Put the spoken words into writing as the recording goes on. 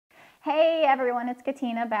Hey everyone, it's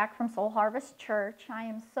Katina back from Soul Harvest Church. I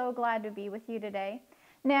am so glad to be with you today.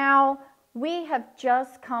 Now, we have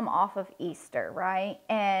just come off of Easter, right?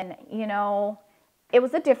 And it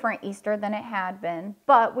was a different Easter than it had been,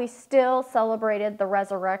 but we still celebrated the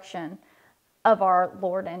resurrection of our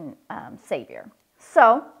Lord and Savior.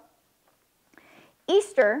 So,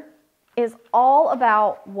 Easter is all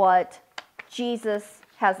about what Jesus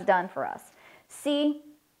has done for us. See,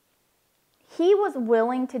 He was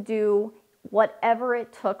willing to do whatever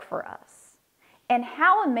it took for us. And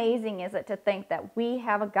how amazing is it to think that we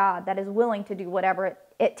have a God that is willing to do whatever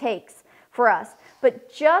it takes for us.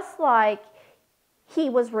 But just like He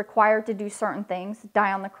was required to do certain things,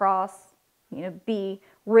 die on the cross, be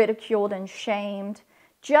ridiculed and shamed,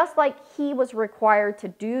 just like He was required to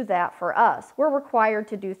do that for us, we're required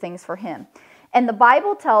to do things for Him. And the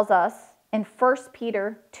Bible tells us in 1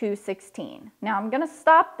 Peter 2:16. Now I'm going to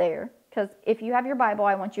stop there, because if you have your Bible,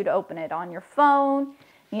 I want you to open it on your phone,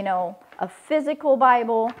 a physical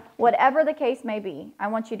Bible, whatever the case may be. I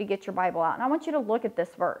want you to get your Bible out, and I want you to look at this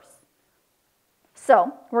verse.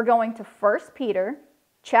 So we're going to 1 Peter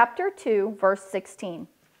chapter 2, verse 16.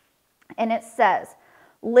 And it says,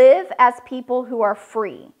 "Live as people who are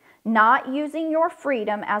free, not using your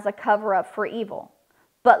freedom as a cover-up for evil,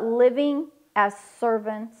 but living as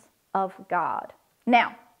servants of God."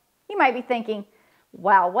 Now, you might be thinking,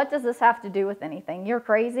 wow, what does this have to do with anything? You're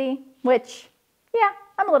crazy? Which, yeah,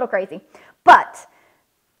 I'm a little crazy. But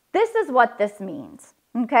this is what this means,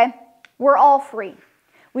 okay? We're all free.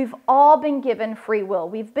 We've all been given free will.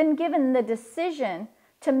 We've been given the decision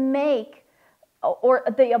to make, or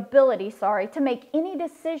the ability, to make any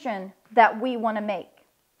decision that we want to make.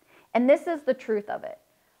 And this is the truth of it.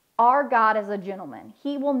 Our God is a gentleman.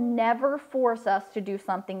 He will never force us to do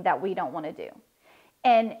something that we don't want to do.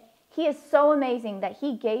 And He is so amazing that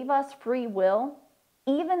He gave us free will,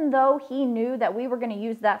 even though He knew that we were going to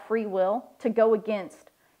use that free will to go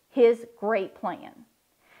against His great plan.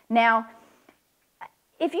 Now,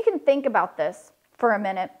 if you can think about this for a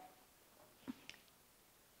minute,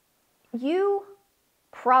 you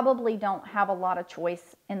probably don't have a lot of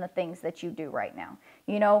choice in the things that you do right now.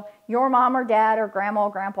 Your mom or dad or grandma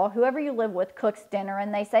or grandpa, whoever you live with, cooks dinner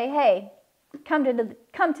and they say, hey, come to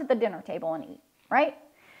the dinner table and eat, right?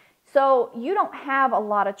 So you don't have a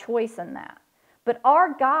lot of choice in that. But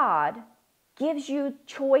our God gives you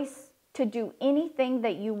choice to do anything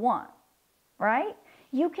that you want, right?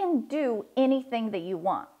 You can do anything that you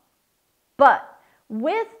want. But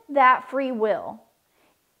with that free will,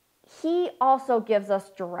 He also gives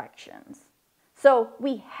us directions. So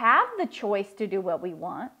we have the choice to do what we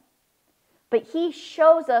want, but He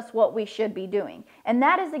shows us what we should be doing. And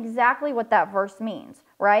that is exactly what that verse means,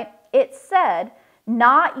 right? It said,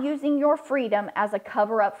 not using your freedom as a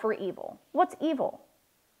cover-up for evil. What's evil?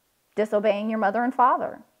 Disobeying your mother and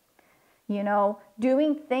father.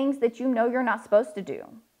 Doing things that you're not supposed to do.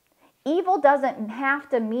 Evil doesn't have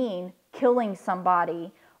to mean killing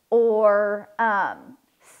somebody or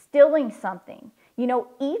stealing something.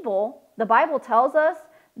 Evil, the Bible tells us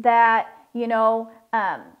that, even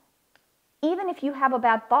if you have a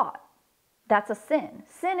bad thought, that's a sin.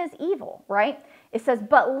 Sin is evil, right? It says,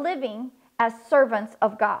 but living as servants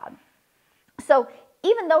of God. So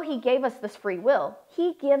even though He gave us this free will,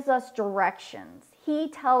 He gives us directions. He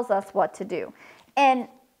tells us what to do. And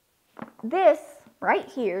this right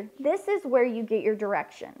here, this is where you get your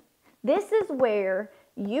direction. This is where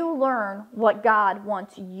you learn what God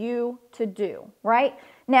wants you to do, right?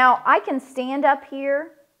 Now, I can stand up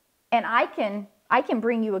here and I can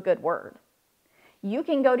bring you a good word. You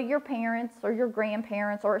can go to your parents or your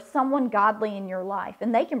grandparents or someone godly in your life,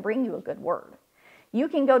 and they can bring you a good word. You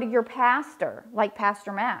can go to your pastor, like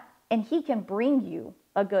Pastor Matt, and he can bring you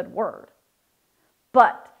a good word.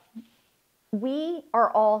 But we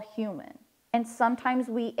are all human, and sometimes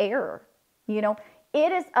we err.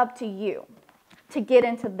 It is up to you to get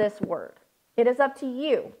into this word. It is up to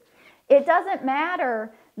you. It doesn't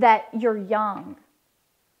matter that you're young.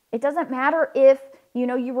 It doesn't matter if,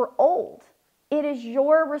 you were old. It is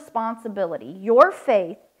your responsibility. Your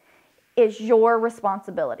faith is your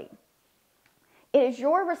responsibility. It is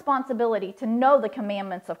your responsibility to know the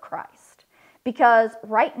commandments of Christ. Because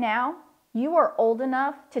right now, you are old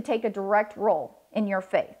enough to take a direct role in your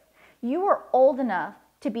faith. You are old enough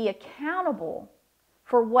to be accountable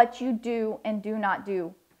for what you do and do not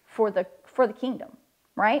do for the kingdom,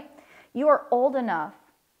 right? You are old enough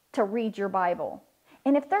to read your Bible.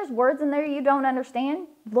 And if there's words in there you don't understand,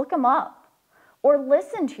 look them up. Or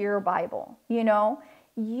listen to your Bible.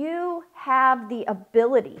 You have the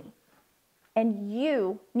ability, and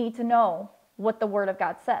you need to know what the Word of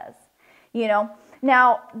God says.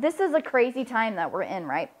 Now, this is a crazy time that we're in,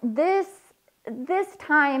 right? This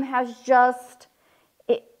time has just,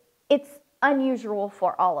 it's unusual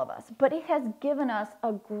for all of us, but it has given us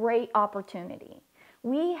a great opportunity.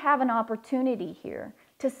 We have an opportunity here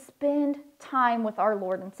to spend time with our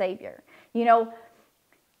Lord and Savior. You know,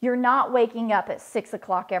 you're not waking up at 6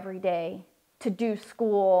 o'clock every day to do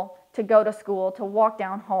school, to go to school, to walk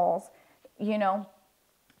down halls. You know,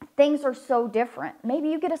 things are so different. Maybe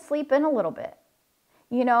you get to sleep in a little bit.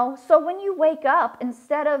 You know, so when you wake up,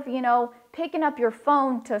 instead of, you know, picking up your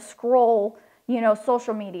phone to scroll, you know,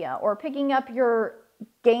 social media, or picking up your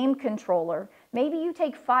game controller, maybe you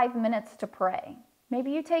take 5 minutes to pray.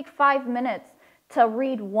 Maybe you take 5 minutes to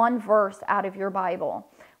read one verse out of your Bible,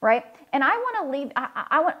 right? And I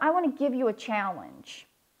want to give you a challenge,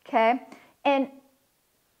 okay? And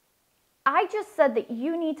I just said that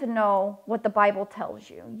you need to know what the Bible tells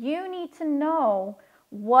you. You need to know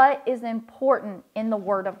what is important in the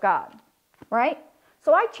Word of God, right?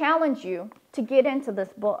 So I challenge you to get into this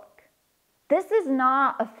book. This is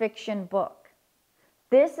not a fiction book.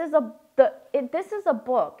 This is a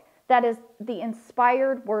book that is the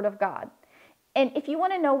inspired Word of God. And if you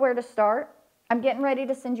want to know where to start, I'm getting ready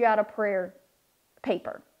to send you out a prayer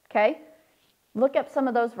paper, okay? Look up some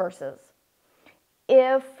of those verses.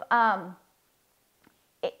 If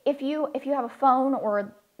you have a phone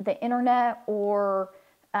or the internet or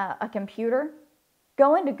a computer,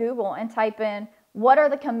 go into Google and type in, what are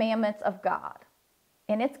the commandments of God?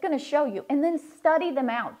 And it's going to show you. And then study them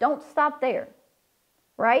out. Don't stop there,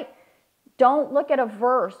 right? Don't look at a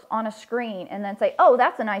verse on a screen and then say, oh,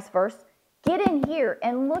 that's a nice verse. Get in here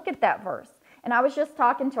and look at that verse. And I was just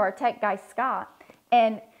talking to our tech guy, Scott,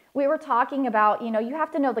 and we were talking about, you know, you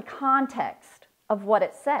have to know the context of what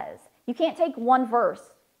it says. You can't take one verse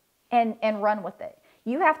and run with it.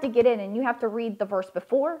 You have to get in and you have to read the verse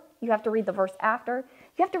before, you have to read the verse after,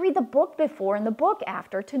 you have to read the book before and the book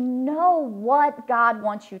after to know what God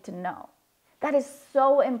wants you to know. That is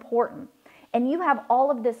so important. And you have all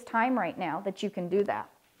of this time right now that you can do that.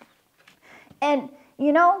 And,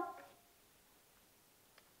 you know,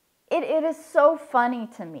 it is so funny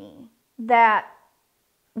to me that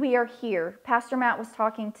we are here. Pastor Matt was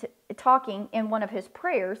talking in one of his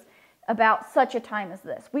prayers about such a time as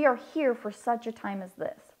this. We are here for such a time as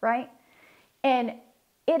this, right? And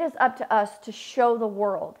it is up to us to show the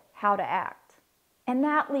world how to act. And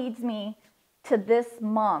that leads me to this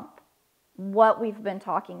month, what we've been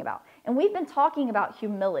talking about. And we've been talking about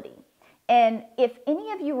humility. And if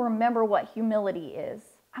any of you remember what humility is,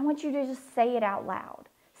 I want you to just say it out loud.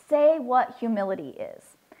 Say what humility is.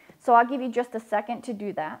 So I'll give you just a second to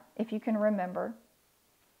do that, if you can remember.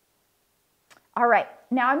 All right,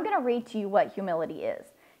 now I'm going to read to you what humility is.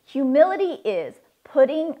 Humility is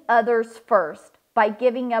putting others first by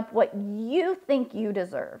giving up what you think you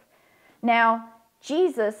deserve. Now,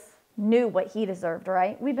 Jesus knew what he deserved,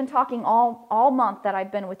 right? We've been talking all month that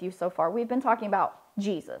I've been with you so far. We've been talking about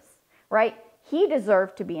Jesus, right? He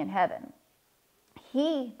deserved to be in heaven.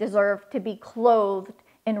 He deserved to be clothed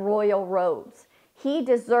in royal robes. He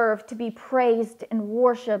deserved to be praised and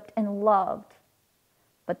worshiped and loved.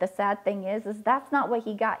 But the sad thing is that's not what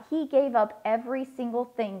he got. He gave up every single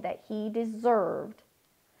thing that he deserved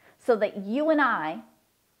so that you and I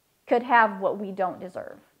could have what we don't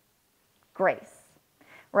deserve. Grace,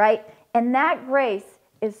 right? And that grace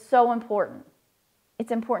is so important.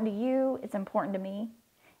 It's important to you. It's important to me.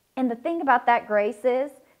 And the thing about that grace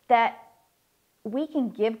is that we can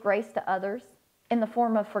give grace to others in the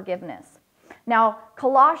form of forgiveness. Now,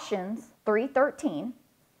 Colossians 3:13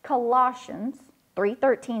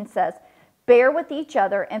 says, bear with each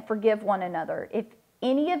other and forgive one another. If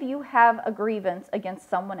any of you have a grievance against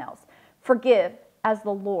someone else, forgive as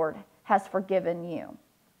the Lord has forgiven you.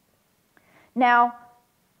 Now,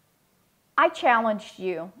 I challenged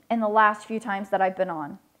you in the last few times that I've been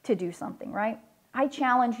on to do something, right? I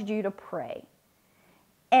challenged you to pray.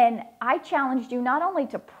 And I challenged you not only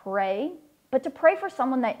to pray, but to pray for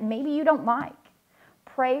someone that maybe you don't like.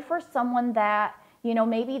 Pray for someone that, you know,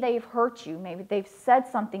 maybe they've hurt you. Maybe they've said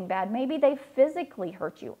something bad. Maybe they've physically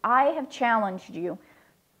hurt you. I have challenged you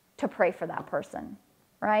to pray for that person,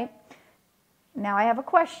 right? Now I have a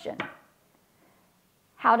question.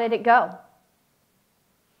 How did it go?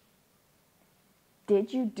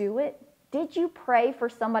 Did you do it? Did you pray for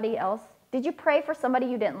somebody else? Did you pray for somebody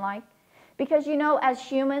you didn't like? Because, you know, as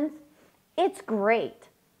humans, it's great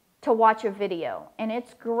to watch a video and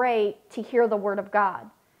it's great to hear the Word of God.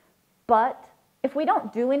 But if we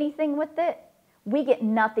don't do anything with it, we get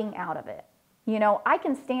nothing out of it. You know, I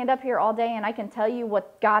can stand up here all day and I can tell you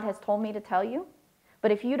what God has told me to tell you.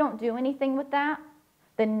 But if you don't do anything with that,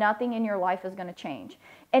 then nothing in your life is going to change.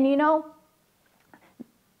 And you know,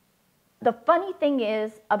 the funny thing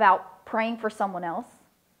is about praying for someone else,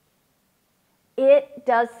 it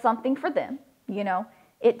does something for them, you know,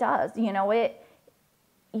 it does, you know,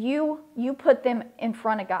 you put them in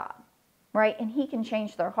front of God, right? And he can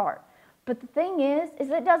change their heart. But the thing is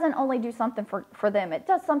it doesn't only do something for them, it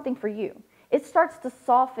does something for you. It starts to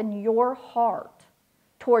soften your heart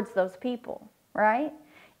towards those people, right?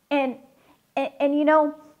 And you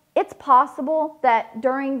know, it's possible that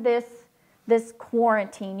during this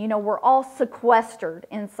quarantine, you know, we're all sequestered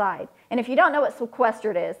inside. And if you don't know what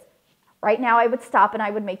sequestered is, right now I would stop and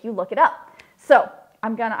I would make you look it up. So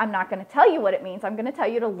I'm not gonna tell you what it means. I'm gonna tell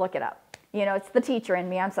you to look it up. You know, it's the teacher in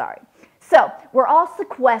me, I'm sorry. So we're all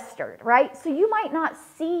sequestered, right? So you might not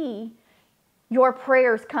see your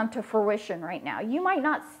prayers come to fruition right now. You might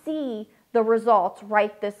not see the results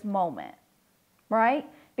right this moment, right?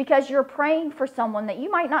 Because you're praying for someone that you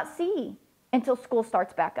might not see until school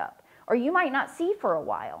starts back up, or you might not see for a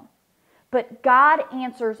while. But God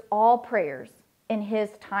answers all prayers in his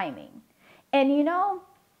timing. And you know,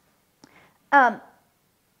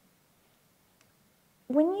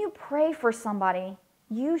 when you pray for somebody,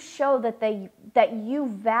 you show that you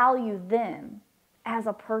value them as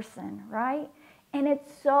a person, right? And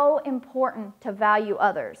it's so important to value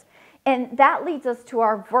others. And that leads us to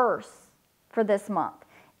our verse for this month.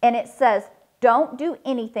 And it says, don't do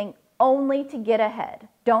anything only to get ahead.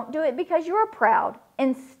 Don't do it because you are proud.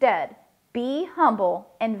 Instead, be humble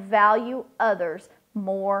and value others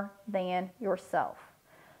more than yourself.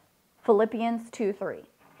 Philippians 2:3.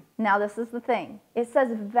 Now this is the thing. It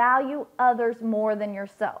says value others more than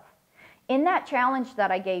yourself. In that challenge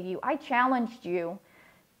that I gave you, I challenged you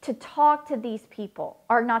to talk to these people,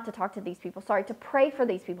 or not to talk to these people, sorry, to pray for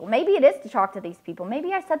these people. Maybe it is to talk to these people.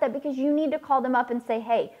 Maybe I said that because you need to call them up and say,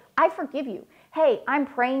 hey, I forgive you. Hey, I'm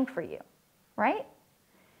praying for you, right?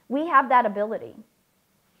 We have that ability.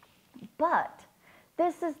 But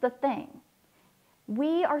this is the thing.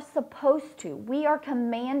 We are supposed to, we are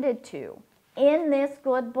commanded to, in this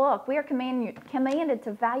good book, we are commanded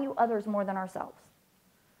to value others more than ourselves.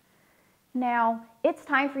 Now, it's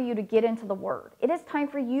time for you to get into the Word. It is time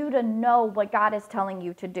for you to know what God is telling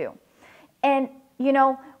you to do. And, you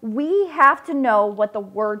know, we have to know what the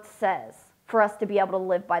Word says for us to be able to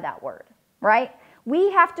live by that Word, right?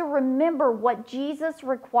 We have to remember what Jesus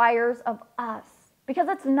requires of us, because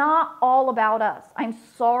it's not all about us. I'm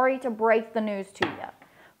sorry to break the news to you,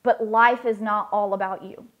 but life is not all about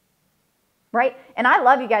you, right? And I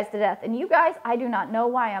love you guys to death. And you guys, I do not know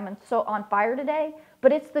why I'm so on fire today,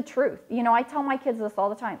 but it's the truth. You know, I tell my kids this all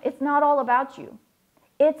the time. It's not all about you.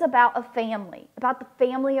 It's about a family, about the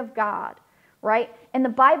family of God, right? And the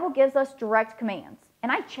Bible gives us direct commands.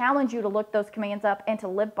 And I challenge you to look those commands up and to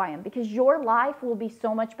live by them, because your life will be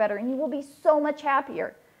so much better and you will be so much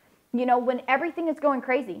happier. You know, when everything is going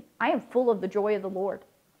crazy, I am full of the joy of the Lord.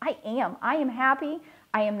 I am. I am happy.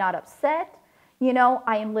 I am not upset. You know,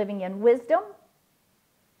 I am living in wisdom,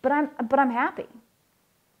 but I'm happy.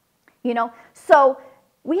 You know, so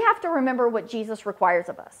we have to remember what Jesus requires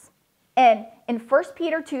of us. And in 1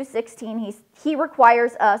 Peter 2:16, he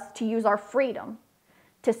requires us to use our freedom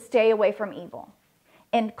to stay away from evil.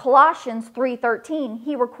 In Colossians 3:13,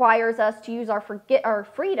 he requires us to use our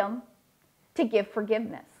freedom to give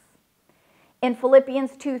forgiveness. In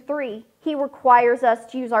Philippians 2:3, he requires us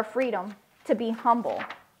to use our freedom to be humble.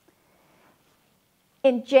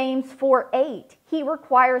 In James 4:8, he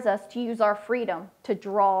requires us to use our freedom to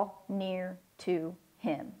draw near to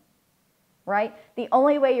him, right? The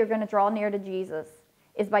only way you're going to draw near to Jesus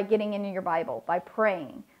is by getting into your Bible, by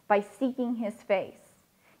praying, by seeking his face.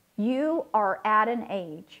 You are at an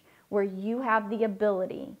age where you have the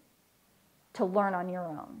ability to learn on your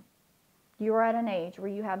own. You are at an age where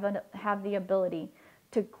you have the ability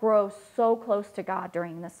to grow so close to God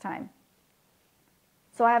during this time.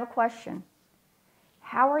 So I have a question.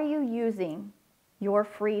 How are you using your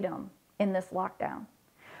freedom in this lockdown?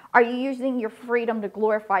 Are you using your freedom to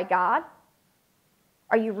glorify God?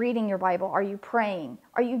 Are you reading your Bible? Are you praying?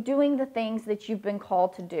 Are you doing the things that you've been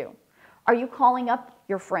called to do? Are you calling up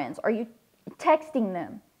your friends? Are you texting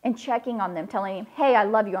them and checking on them, telling them, hey, I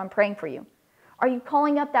love you, I'm praying for you? Are you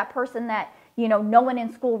calling up that person that, you know, no one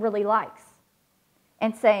in school really likes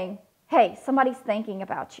and saying, hey, somebody's thinking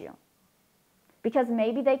about you? Because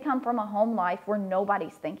maybe they come from a home life where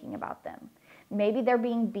nobody's thinking about them. Maybe they're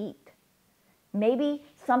being beat. Maybe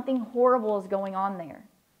something horrible is going on there,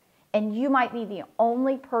 and you might be the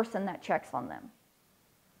only person that checks on them.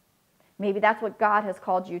 Maybe that's what God has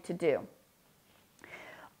called you to do.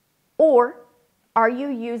 Or are you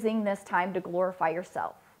using this time to glorify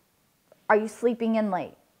yourself? Are you sleeping in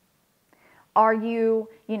late? Are you,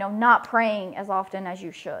 not praying as often as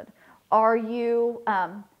you should? Are you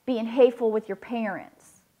being hateful with your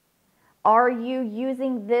parents? Are you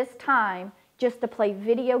using this time just to play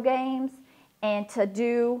video games and to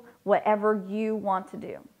do whatever you want to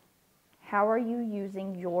do? How are you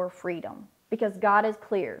using your freedom? Because God is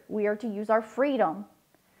clear. We are to use our freedom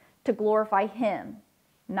to glorify Him,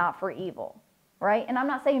 not for evil, right? And I'm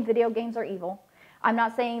not saying video games are evil. I'm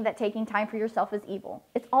not saying that taking time for yourself is evil.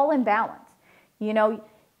 It's all in balance.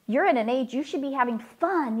 You're in an age, you should be having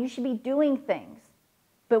fun. You should be doing things.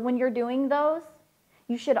 But when you're doing those,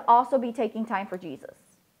 you should also be taking time for Jesus,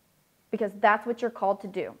 because that's what you're called to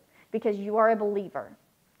do, because you are a believer.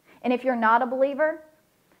 And if you're not a believer,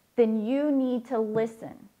 then you need to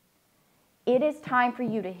listen. It is time for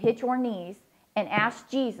you to hit your knees and ask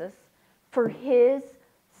Jesus for His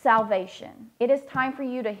salvation. It is time for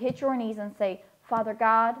you to hit your knees and say, Father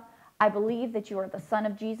God, I believe that you are the Son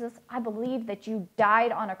of Jesus. I believe that you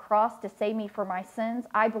died on a cross to save me for my sins.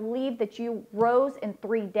 I believe that you rose in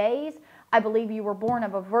 3 days. I believe you were born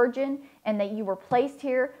of a virgin and that you were placed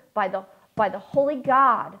here by the Holy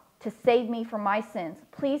God to save me from my sins.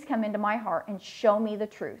 Please come into my heart and show me the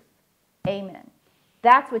truth. Amen.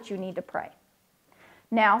 That's what you need to pray.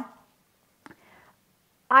 Now,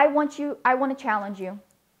 I want to challenge you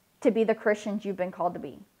to be the Christians you've been called to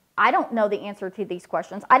be. I don't know the answer to these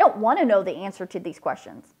questions. I don't want to know the answer to these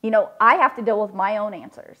questions. I have to deal with my own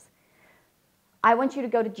answers. I want you to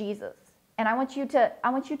go to Jesus, and I want you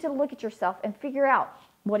to look at yourself and figure out,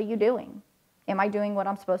 what are you doing? Am I doing what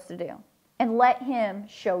I'm supposed to do? And let Him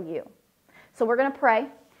show you. So we're going to pray,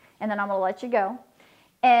 and then I'm going to let you go.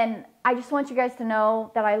 And I just want you guys to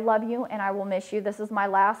know that I love you and I will miss you. This is my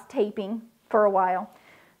last taping for a while.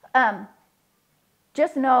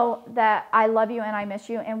 Just know that I love you and I miss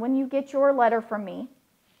you. And when you get your letter from me,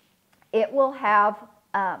 it will have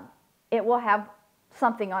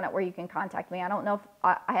something on it where you can contact me. I don't know if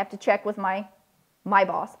I have to check with my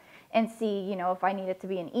boss and see, if I need it to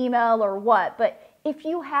be an email or what. But if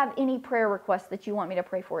you have any prayer requests that you want me to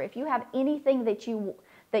pray for, if you have anything that you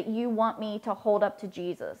want me to hold up to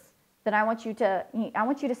Jesus, then I want you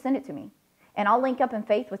to send it to me, and I'll link up in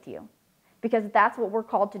faith with you, because that's what we're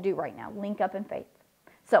called to do right now, link up in faith.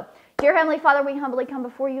 So, dear Heavenly Father, we humbly come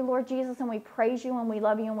before you, Lord Jesus, and we praise you and we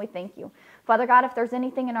love you and we thank you. Father God, if there's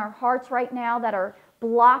anything in our hearts right now that are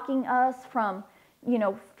blocking us from,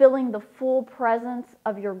 feeling the full presence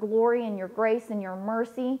of your glory and your grace and your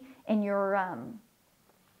mercy and your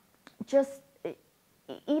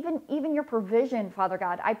even your provision, Father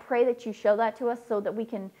God, I pray that you show that to us so that we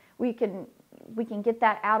can get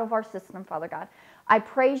that out of our system, Father God. I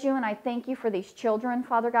praise you and I thank you for these children,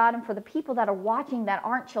 Father God, and for the people that are watching that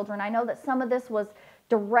aren't children. I know that some of this was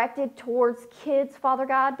directed towards kids, Father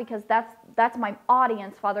God, because that's my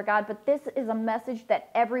audience, Father God, but this is a message that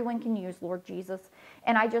everyone can use, Lord Jesus.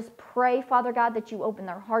 And I just pray, Father God, that you open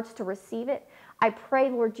their hearts to receive it. I pray,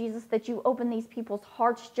 Lord Jesus, that you open these people's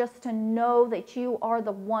hearts just to know that you are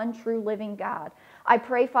the one true living God. I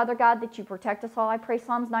pray, Father God, that you protect us all. I pray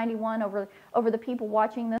Psalms 91 over the people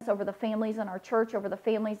watching this, over the families in our church, over the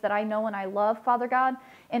families that I know and I love, Father God,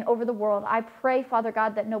 and over the world. I pray, Father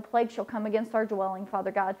God, that no plague shall come against our dwelling,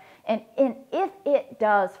 Father God. And if it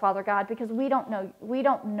does, Father God, because we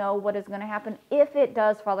don't know what is going to happen. If it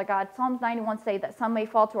does, Father God, Psalms 91 say that some may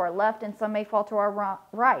fall to our left and some may fall to our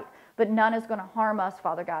right, but none is going to harm us,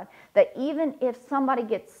 Father God. That even if somebody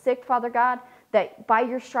gets sick, Father God, that by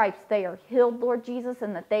your stripes they are healed, Lord Jesus,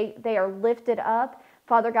 and that they are lifted up,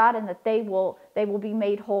 Father God, and that they will be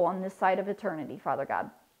made whole on this side of eternity, Father God.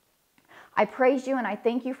 I praise you and I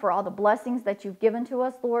thank you for all the blessings that you've given to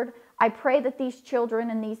us, Lord. I pray that these children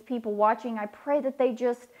and these people watching, I pray that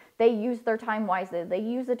they use their time wisely. They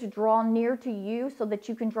use it to draw near to you so that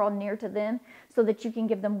you can draw near to them, so that you can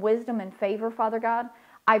give them wisdom and favor, Father God.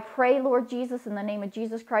 I pray, Lord Jesus, in the name of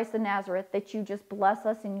Jesus Christ of Nazareth, that you just bless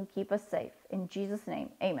us and you keep us safe. In Jesus' name,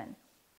 amen.